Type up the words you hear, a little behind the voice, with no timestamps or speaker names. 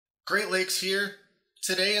Great Lakes here.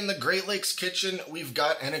 Today in the Great Lakes kitchen, we've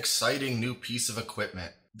got an exciting new piece of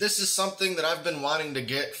equipment. This is something that I've been wanting to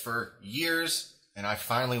get for years, and I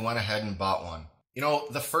finally went ahead and bought one. You know,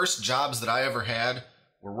 the first jobs that I ever had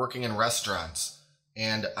were working in restaurants,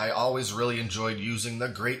 and I always really enjoyed using the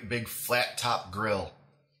great big flat top grill.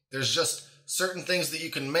 There's just certain things that you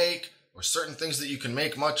can make, or certain things that you can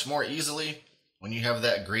make much more easily when you have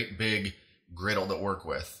that great big griddle to work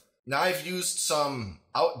with. Now, I've used some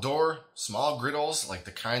outdoor small griddles, like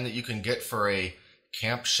the kind that you can get for a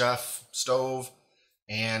Camp Chef stove,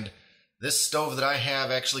 and this stove that I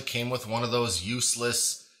have actually came with one of those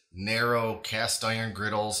useless, narrow cast iron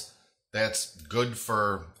griddles that's good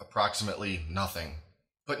for approximately nothing.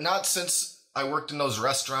 But not since I worked in those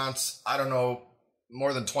restaurants, I don't know,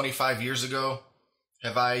 more than 25 years ago,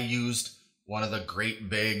 have I used one of the great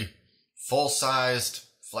big, full-sized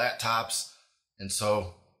flat tops, and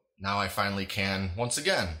so now I finally can once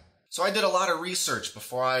again. So I did a lot of research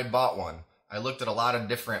before I bought one. I looked at a lot of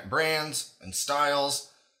different brands and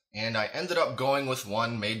styles, and I ended up going with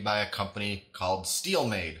one made by a company called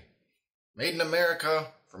SteelMade. Made in America,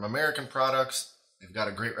 from American products. They've got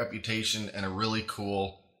a great reputation and a really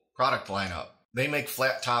cool product lineup. They make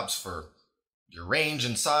flat tops for your range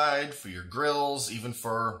inside, for your grills, even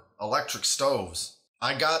for electric stoves.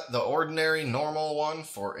 I got the ordinary normal one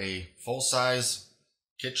for a full-size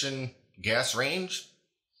kitchen gas range.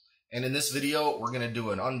 And in this video, we're going to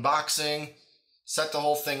do an unboxing, set the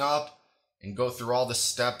whole thing up, and go through all the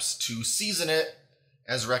steps to season it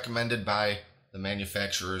as recommended by the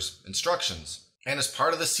manufacturer's instructions. And as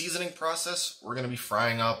part of the seasoning process, we're going to be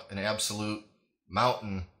frying up an absolute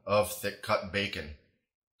mountain of thick cut bacon.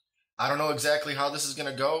 I don't know exactly how this is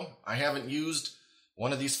going to go. I haven't used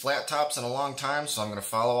one of these flat tops in a long time, so I'm going to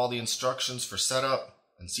follow all the instructions for setup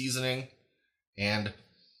and seasoning, and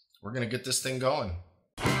we're going to get this thing going.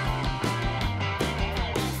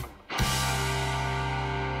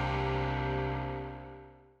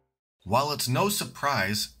 While it's no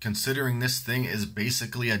surprise, considering this thing is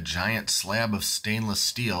basically a giant slab of stainless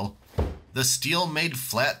steel, the SteelMade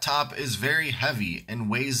Flat Top is very heavy and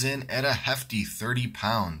weighs in at a hefty 30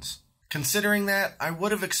 pounds. Considering that, I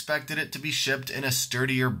would have expected it to be shipped in a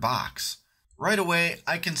sturdier box. Right away,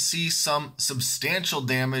 I can see some substantial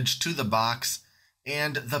damage to the box,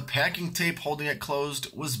 and the packing tape holding it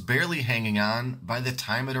closed was barely hanging on by the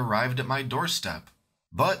time it arrived at my doorstep.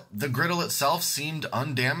 But the griddle itself seemed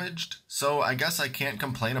undamaged, so I guess I can't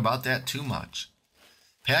complain about that too much.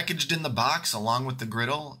 Packaged in the box along with the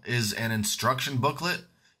griddle is an instruction booklet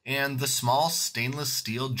and the small stainless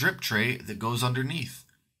steel drip tray that goes underneath.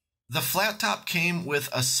 The flat top came with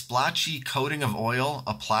a splotchy coating of oil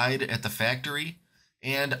applied at the factory,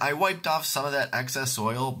 and I wiped off some of that excess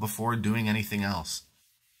oil before doing anything else.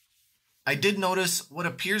 I did notice what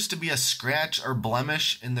appears to be a scratch or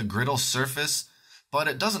blemish in the griddle surface, but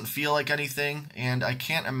it doesn't feel like anything, and I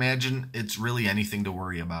can't imagine it's really anything to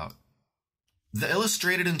worry about. The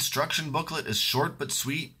illustrated instruction booklet is short but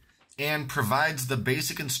sweet and provides the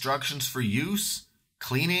basic instructions for use,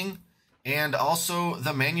 cleaning, and also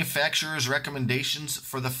the manufacturer's recommendations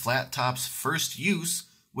for the flat top's first use,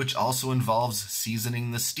 which also involves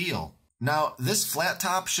seasoning the steel. Now, this flat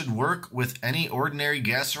top should work with any ordinary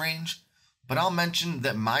gas range, but I'll mention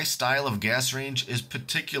that my style of gas range is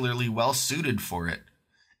particularly well suited for it.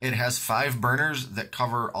 It has 5 burners that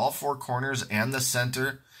cover all 4 corners and the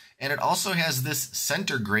center, and it also has this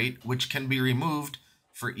center grate which can be removed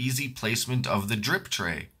for easy placement of the drip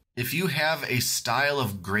tray. If you have a style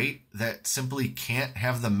of grate that simply can't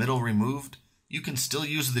have the middle removed, you can still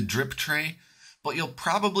use the drip tray, but you'll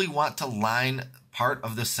probably want to line part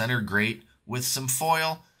of the center grate with some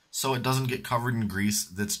foil so it doesn't get covered in grease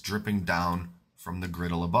that's dripping down from the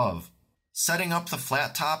griddle above. Setting up the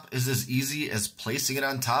flat top is as easy as placing it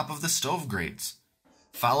on top of the stove grates.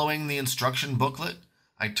 Following the instruction booklet,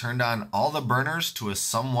 I turned on all the burners to a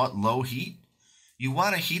somewhat low heat. You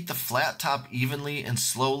want to heat the flat top evenly and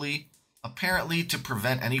slowly, apparently to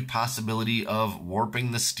prevent any possibility of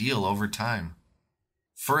warping the steel over time.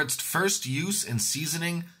 For its first use in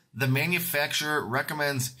seasoning, the manufacturer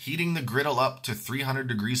recommends heating the griddle up to 300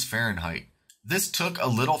 degrees Fahrenheit. This took a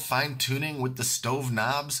little fine-tuning with the stove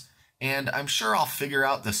knobs, and I'm sure I'll figure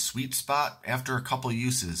out the sweet spot after a couple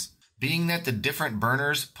uses. Being that the different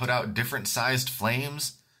burners put out different sized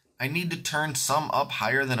flames, I need to turn some up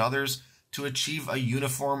higher than others to achieve a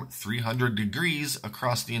uniform 300 degrees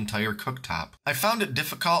across the entire cooktop. I found it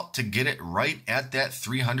difficult to get it right at that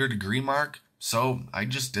 300 degree mark, so I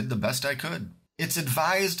just did the best I could. It's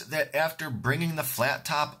advised that after bringing the flat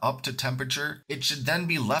top up to temperature, it should then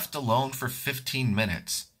be left alone for 15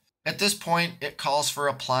 minutes. At this point, it calls for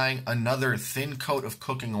applying another thin coat of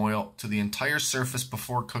cooking oil to the entire surface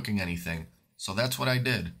before cooking anything. So that's what I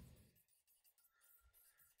did.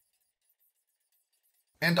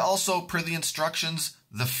 And also, per the instructions,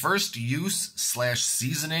 the first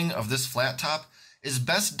use/seasoning of this flat top is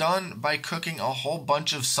best done by cooking a whole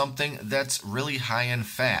bunch of something that's really high in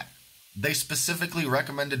fat. They specifically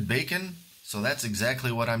recommended bacon, so that's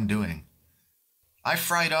exactly what I'm doing. I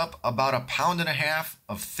fried up about 1.5 pounds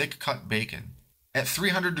of thick cut bacon. At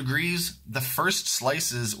 300 degrees, the first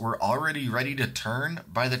slices were already ready to turn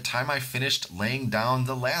by the time I finished laying down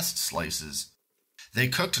the last slices. They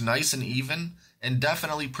cooked nice and even and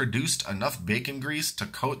definitely produced enough bacon grease to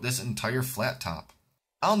coat this entire flat top.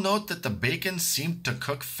 I'll note that the bacon seemed to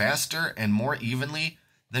cook faster and more evenly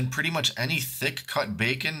than pretty much any thick cut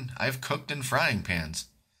bacon I've cooked in frying pans.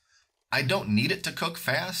 I don't need it to cook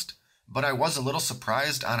fast, but I was a little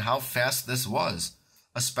surprised on how fast this was,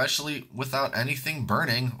 especially without anything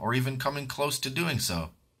burning or even coming close to doing so.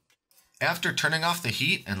 After turning off the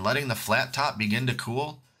heat and letting the flat top begin to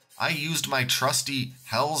cool, I used my trusty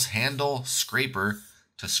Hell's Handle scraper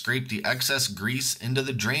to scrape the excess grease into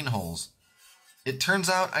the drain holes. It turns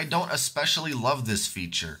out I don't especially love this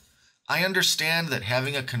feature. I understand that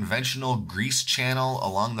having a conventional grease channel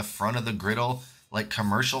along the front of the griddle, like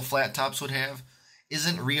commercial flat tops would have,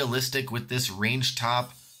 isn't realistic with this range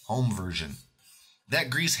top home version. That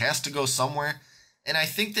grease has to go somewhere, and I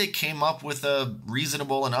think they came up with a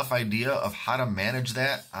reasonable enough idea of how to manage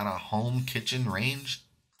that on a home kitchen range.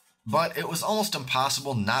 But it was almost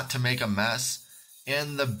impossible not to make a mess,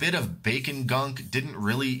 and the bit of bacon gunk didn't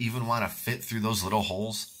really even want to fit through those little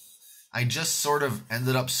holes. I just sort of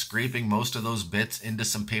ended up scraping most of those bits into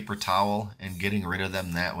some paper towel and getting rid of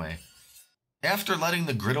them that way. After letting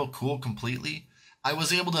the griddle cool completely, I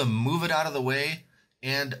was able to move it out of the way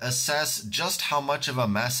and assess just how much of a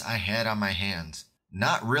mess I had on my hands.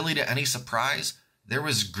 Not really to any surprise, there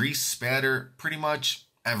was grease spatter pretty much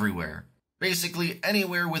everywhere. Basically,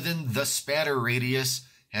 anywhere within the spatter radius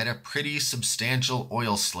had a pretty substantial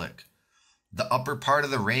oil slick. The upper part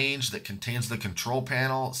of the range that contains the control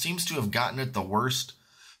panel seems to have gotten it the worst,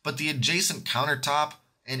 but the adjacent countertop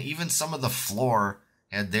and even some of the floor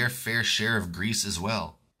had their fair share of grease as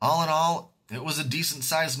well. All in all, it was a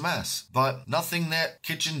decent-sized mess, but nothing that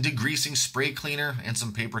kitchen degreasing spray cleaner and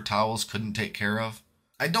some paper towels couldn't take care of.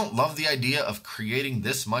 I don't love the idea of creating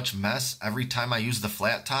this much mess every time I use the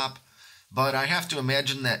flat top, but I have to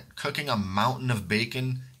imagine that cooking a mountain of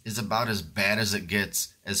bacon is about as bad as it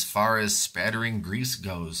gets as far as spattering grease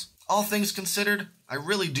goes. All things considered, I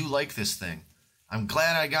really do like this thing. I'm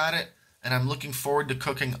glad I got it, and I'm looking forward to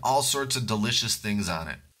cooking all sorts of delicious things on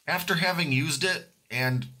it. After having used it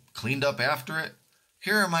and cleaned up after it,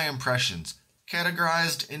 here are my impressions,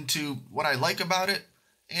 categorized into what I like about it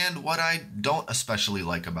and what I don't especially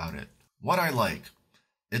like about it. What I like: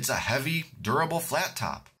 it's a heavy, durable flat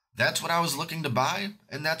top. That's what I was looking to buy,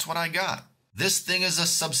 and that's what I got. This thing is a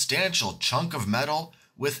substantial chunk of metal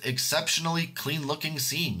with exceptionally clean-looking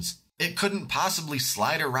seams. It couldn't possibly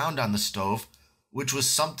slide around on the stove, which was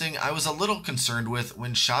something I was a little concerned with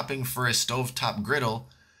when shopping for a stovetop griddle,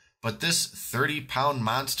 but this 30-pound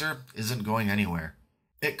monster isn't going anywhere.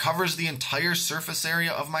 It covers the entire surface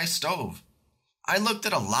area of my stove. I looked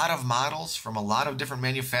at a lot of models from a lot of different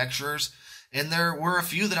manufacturers, and there were a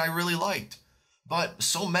few that I really liked, but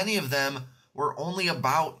so many of them were only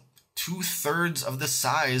about 2/3 of the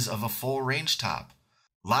size of a full range top.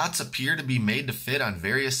 Lots appear to be made to fit on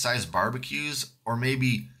various size barbecues, or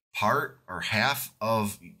maybe part or half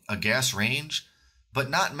of a gas range, but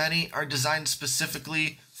not many are designed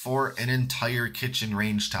specifically for an entire kitchen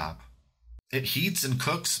range top. It heats and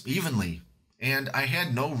cooks evenly, and I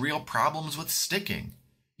had no real problems with sticking,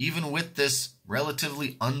 even with this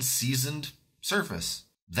relatively unseasoned surface.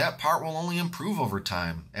 That part will only improve over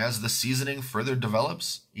time as the seasoning further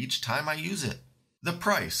develops each time I use it. The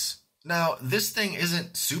price. Now, this thing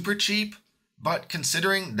isn't super cheap, but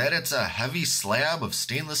considering that it's a heavy slab of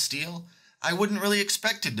stainless steel, I wouldn't really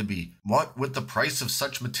expect it to be. What with the price of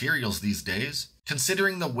such materials these days?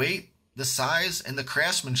 Considering the weight, the size, and the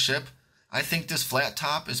craftsmanship, I think this flat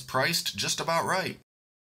top is priced just about right.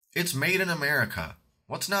 It's made in America.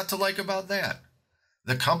 What's not to like about that?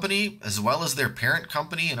 The company, as well as their parent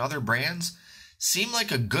company and other brands, seem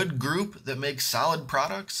like a good group that makes solid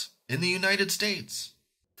products in the United States.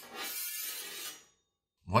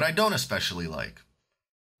 What I don't especially like: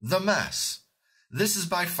 the mess. This is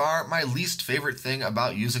by far my least favorite thing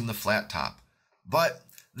about using the flat top, but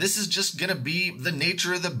this is just going to be the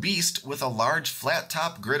nature of the beast with a large flat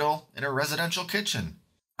top griddle in a residential kitchen.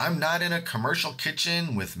 I'm not in a commercial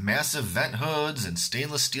kitchen with massive vent hoods and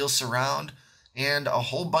stainless steel surround, and a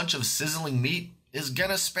whole bunch of sizzling meat is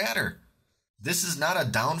gonna spatter. This is not a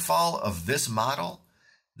downfall of this model.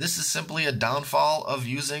 This is simply a downfall of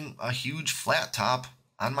using a huge flat top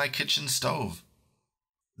on my kitchen stove.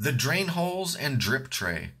 The drain holes and drip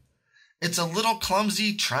tray. It's a little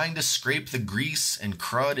clumsy trying to scrape the grease and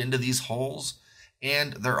crud into these holes,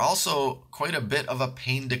 and they're also quite a bit of a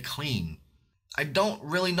pain to clean. I don't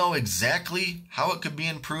really know exactly how it could be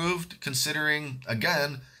improved, considering,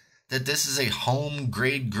 again, that this is a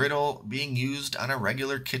home-grade griddle being used on a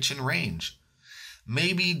regular kitchen range.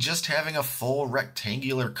 Maybe just having a full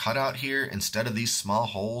rectangular cutout here instead of these small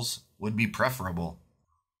holes would be preferable.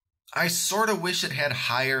 I sort of wish it had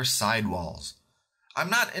higher sidewalls. I'm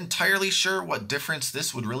not entirely sure what difference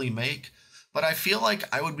this would really make, but I feel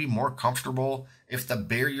like I would be more comfortable if the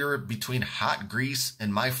barrier between hot grease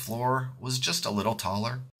and my floor was just a little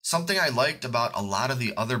taller. Something I liked about a lot of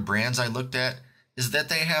the other brands I looked at is that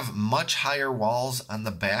they have much higher walls on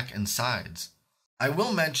the back and sides. I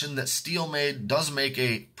will mention that SteelMade does make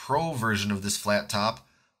a pro version of this flat top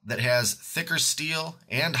that has thicker steel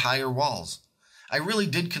and higher walls. I really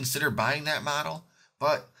did consider buying that model,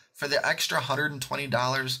 but for the extra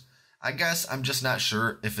 $120, I guess I'm just not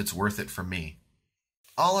sure if it's worth it for me.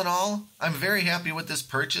 All in all, I'm very happy with this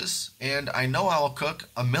purchase, and I know I'll cook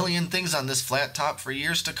a million things on this flat top for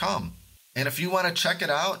years to come. And if you want to check it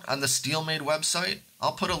out on the SteelMade website,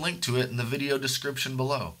 I'll put a link to it in the video description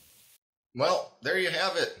below. Well, there you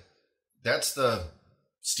have it. That's the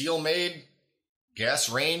SteelMade gas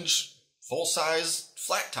range full-size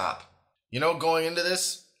flat top. You know, going into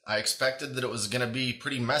this, I expected that it was going to be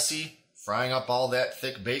pretty messy, frying up all that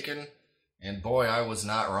thick bacon, and boy, I was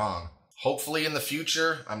not wrong. Hopefully in the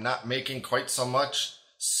future, I'm not making quite so much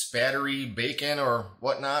spattery bacon or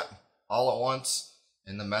whatnot all at once,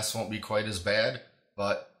 and the mess won't be quite as bad.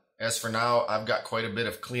 But as for now, I've got quite a bit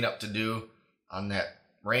of cleanup to do on that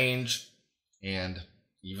range, and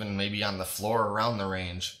even maybe on the floor around the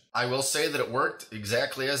range. I will say that it worked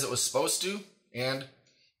exactly as it was supposed to, and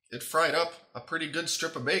it fried up a pretty good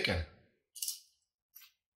strip of bacon.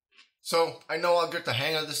 So I know I'll get the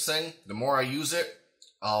hang of this thing. The more I use it,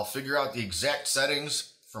 I'll figure out the exact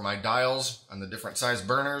settings for my dials on the different size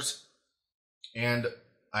burners. And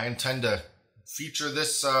I intend to feature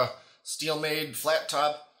this SteelMade flat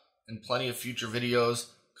top in plenty of future videos,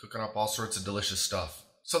 cooking up all sorts of delicious stuff.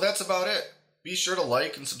 So that's about it. Be sure to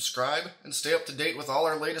like and subscribe and stay up to date with all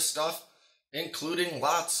our latest stuff, including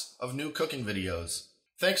lots of new cooking videos.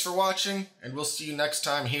 Thanks for watching, and we'll see you next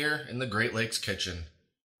time here in the Great Lakes Kitchen.